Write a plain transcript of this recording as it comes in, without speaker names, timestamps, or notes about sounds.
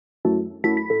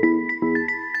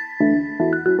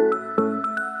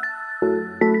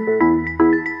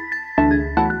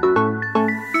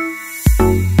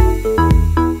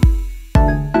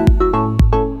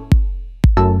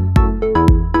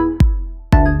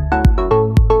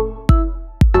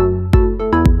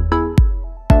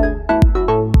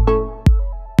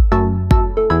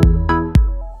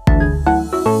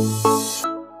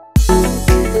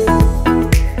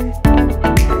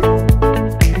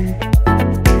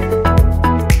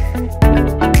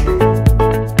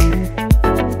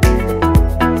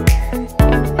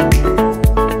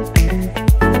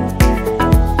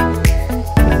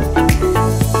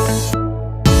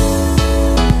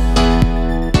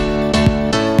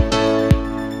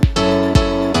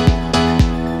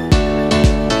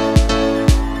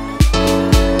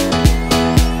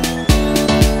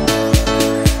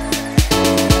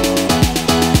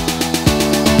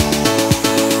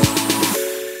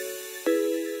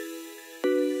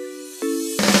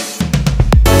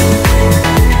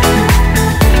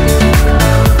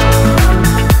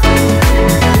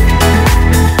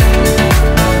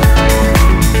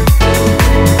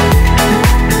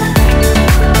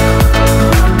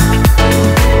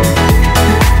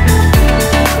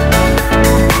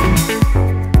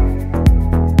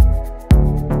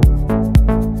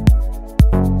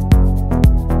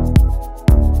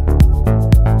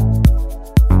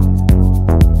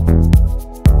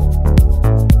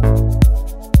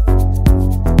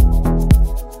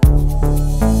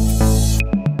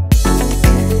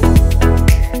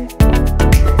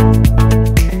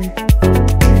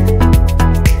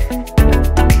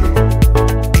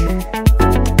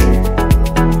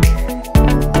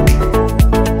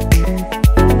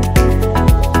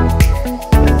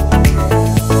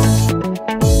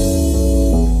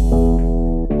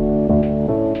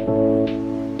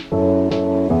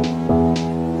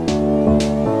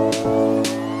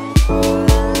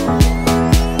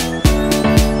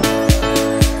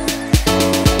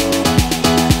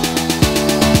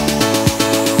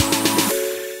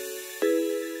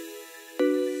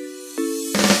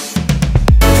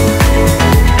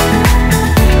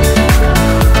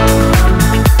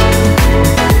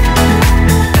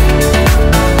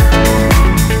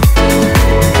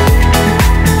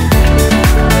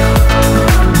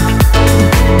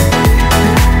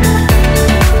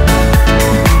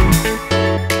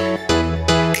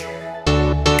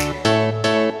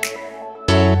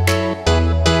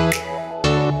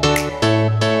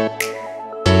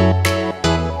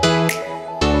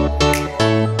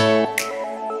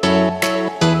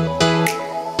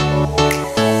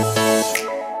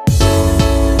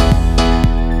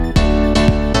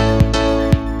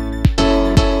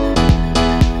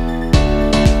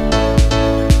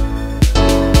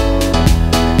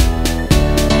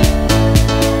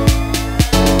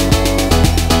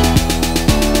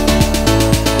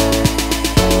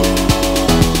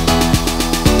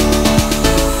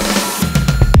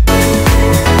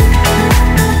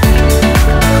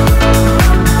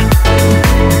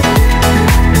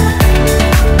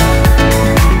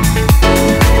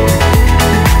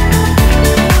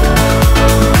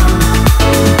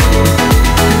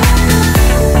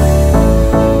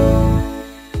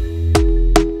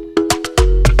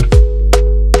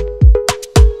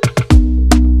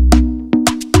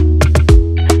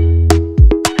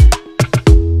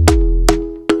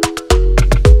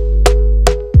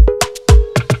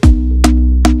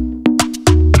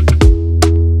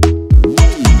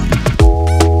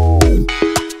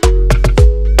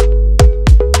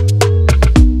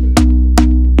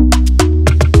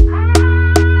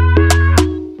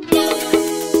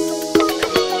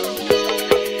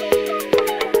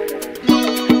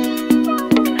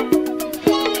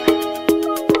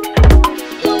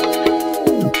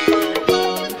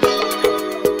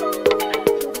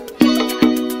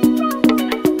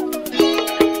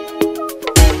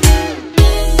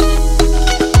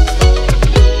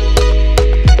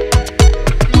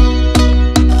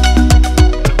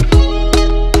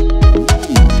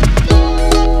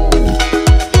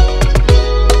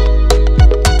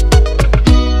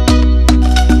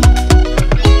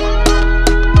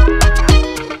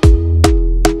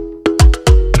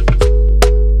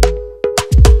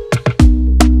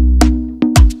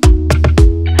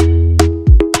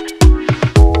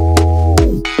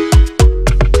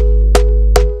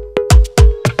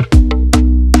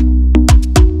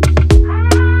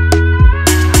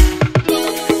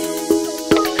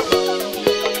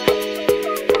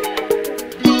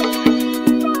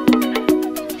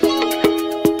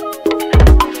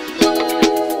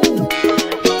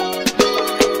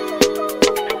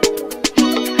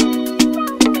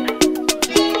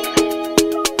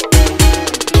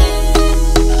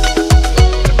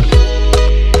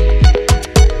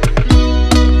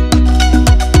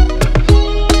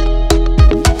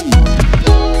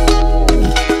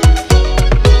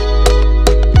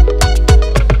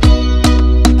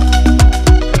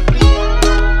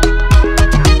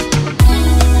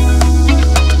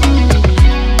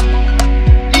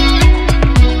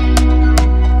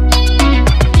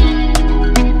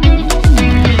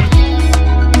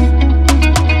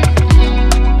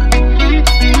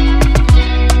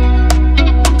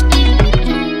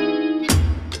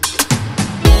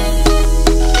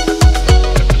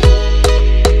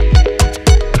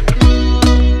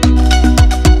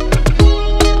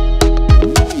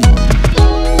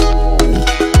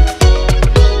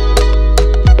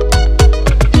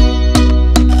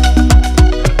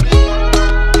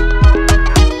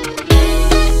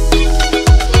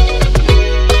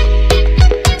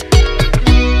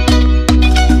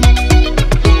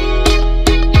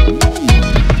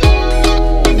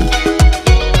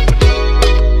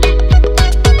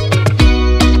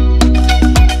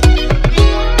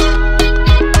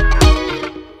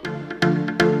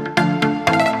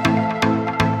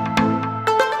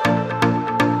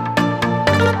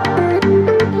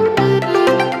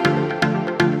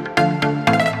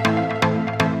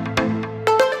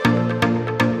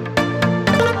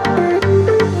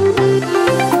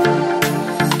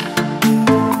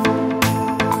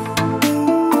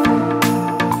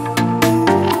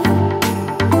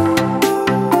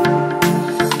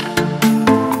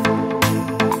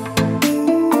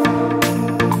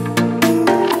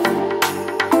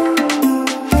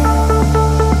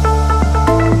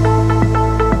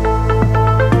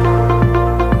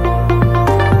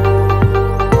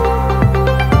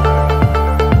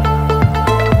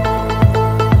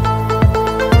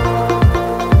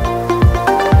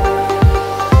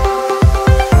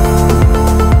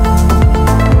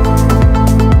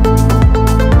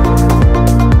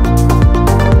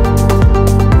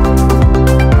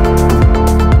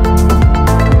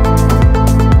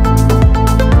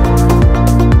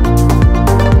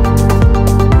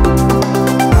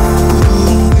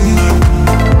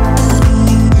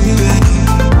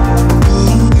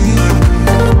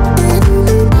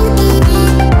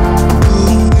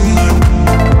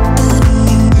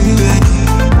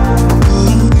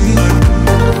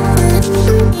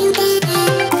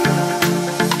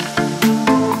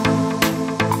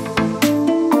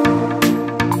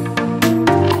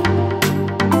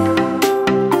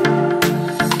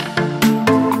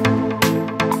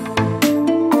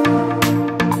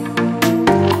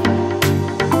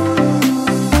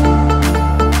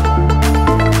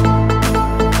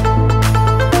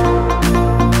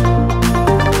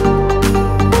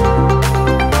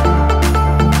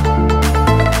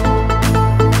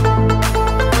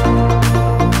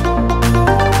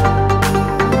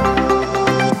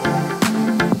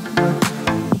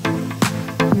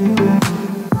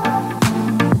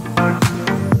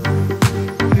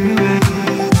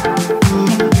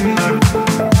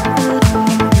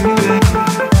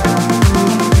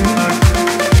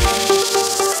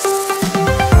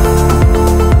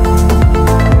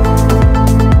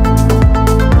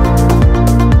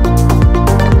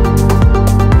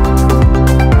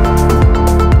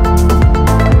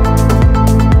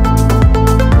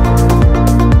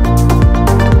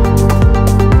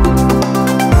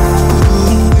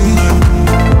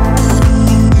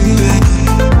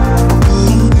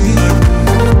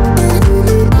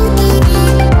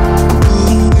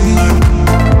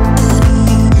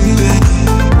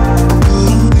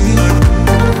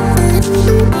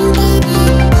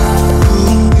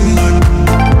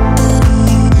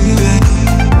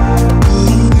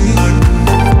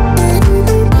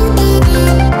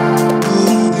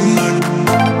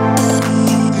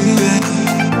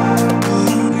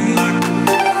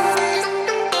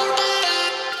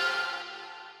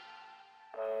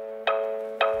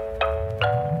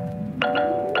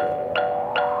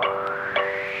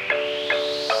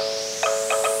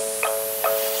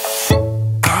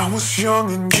was young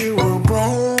and you were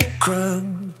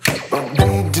broken, but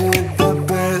we did the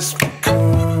best we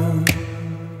could.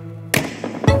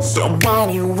 So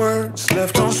many words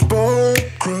left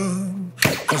unspoken,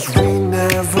 'cause we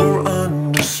never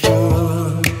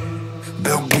understood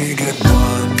that we get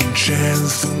one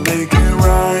chance to make it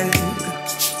right.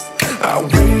 I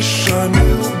wish I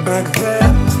knew back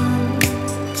then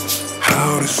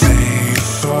how to say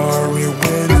sorry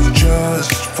when it's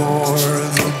just for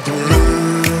the best.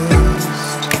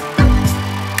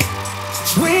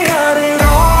 We had it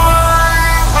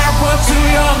all, I was too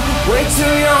young, way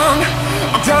too young.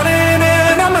 I'm drowning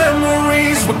in our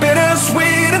memories with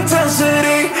bittersweet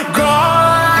intensity.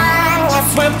 Gone,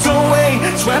 swept away,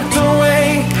 swept away.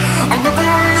 I'll never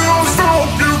lose the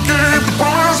hope you gave, the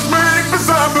promise made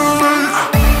beside me.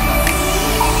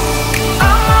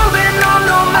 I'm moving on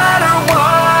no matter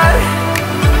what.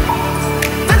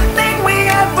 The thing we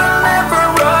have will never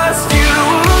rust. You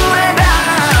and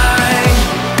I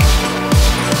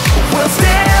will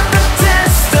stand the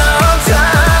test of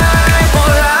time for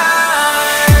life.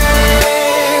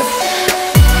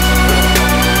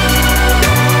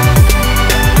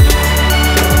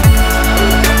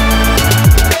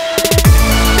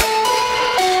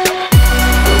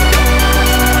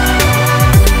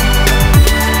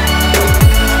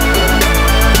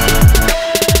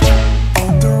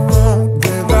 On the road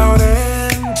without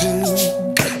ending,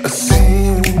 I see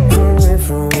you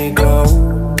periphery close.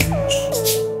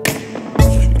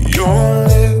 Your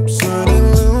lips an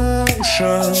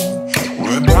illusion.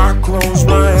 When I close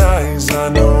my eyes, I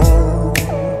know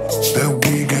that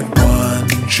we get one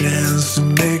chance to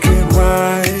make